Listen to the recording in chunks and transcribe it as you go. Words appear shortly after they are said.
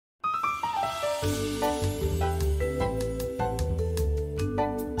It's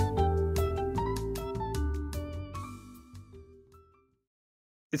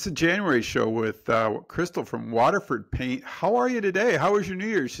a January show with Crystal from Waterford Paint. How are you today? How was your New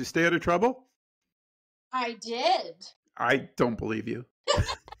Year's? You stay out of trouble? I did. I don't believe you.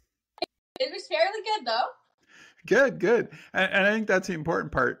 It was fairly good, though. Good, good. And I think that's the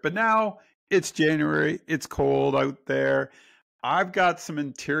important part. But now it's January. It's cold out there. I've got some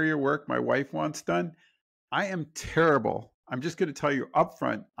interior work my wife wants done. I am terrible. I'm just going to tell you up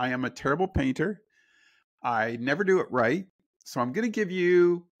front, I am a terrible painter. I never do it right. So I'm going to give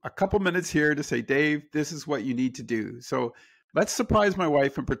you a couple minutes here to say, Dave, this is what you need to do. So let's surprise my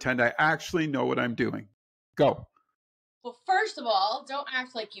wife and pretend I actually know what I'm doing. Go. Well, first of all, don't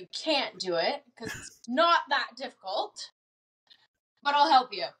act like you can't do it, because it's not that difficult. But I'll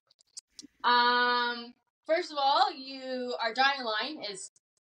help you. First of all, our dyeing line is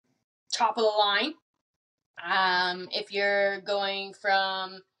top of the line. If you're going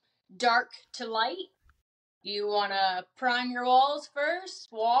from dark to light, you want to prime your walls first,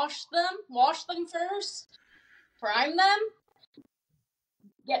 wash them first, prime them,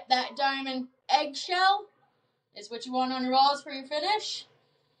 get that diamond eggshell is what you want on your walls for your finish.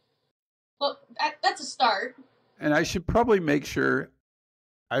 Well, that's a start. And I should probably make sure,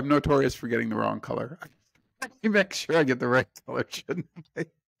 I'm notorious for getting the wrong color. I make sure I get the right color, shouldn't I?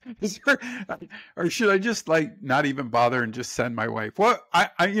 Or should I just not even bother and just send my wife? Well,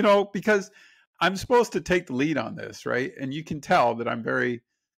 because I'm supposed to take the lead on this, right? And you can tell that I'm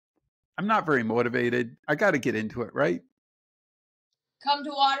not very motivated. I got to get into it, right? Come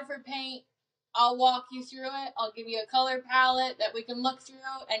to Waterford Paint. I'll walk you through it. I'll give you a color palette that we can look through,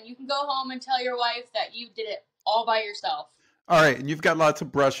 and you can go home and tell your wife that you did it all by yourself. All right, and you've got lots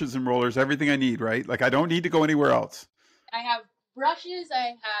of brushes and rollers, everything I need, right? I don't need to go anywhere else. I have brushes,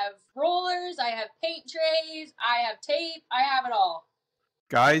 I have rollers, I have paint trays, I have tape, I have it all.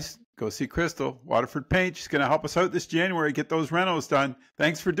 Guys, go see Crystal, Waterford Paint. She's going to help us out this January, get those renos done.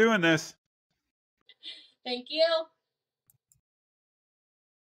 Thanks for doing this. Thank you.